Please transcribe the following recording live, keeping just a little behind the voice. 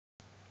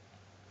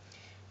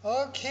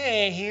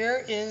Okay,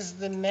 here is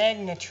the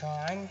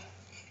magnetron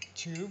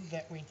tube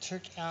that we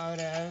took out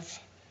of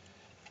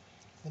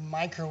the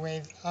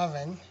microwave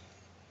oven.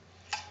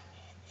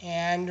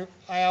 And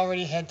I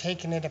already had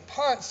taken it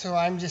apart, so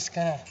I'm just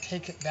going to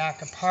take it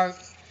back apart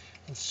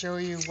and show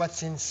you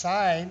what's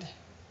inside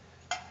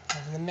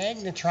of the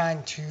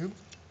magnetron tube.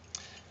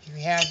 You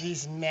have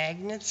these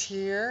magnets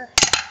here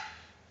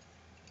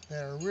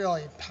that are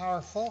really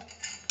powerful.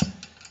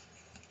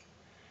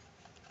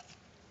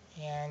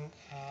 And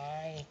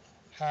I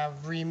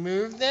have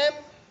removed them.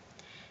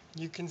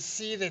 You can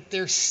see that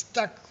they're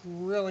stuck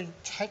really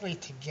tightly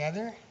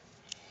together.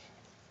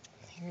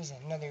 Here's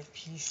another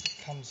piece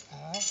that comes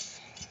off,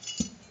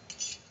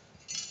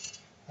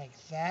 like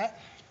that.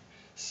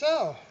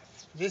 So,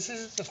 this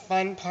is the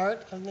fun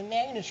part of the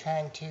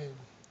magnetron tube.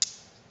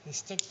 They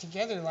stick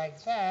together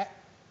like that.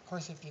 Of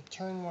course, if you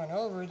turn one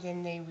over,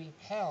 then they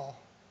repel.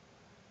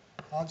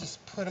 I'll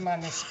just put them on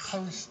this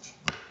post.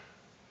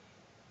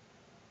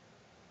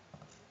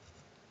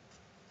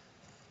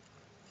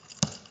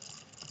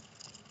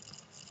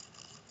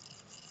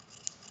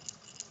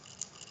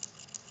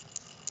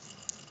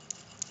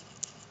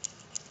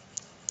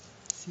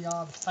 See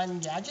all the fun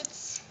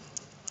gadgets?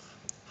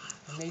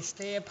 And they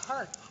stay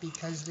apart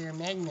because they're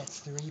magnets.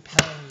 They're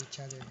repelling each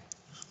other.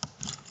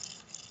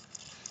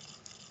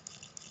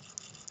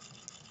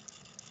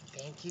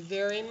 Thank you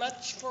very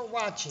much for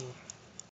watching.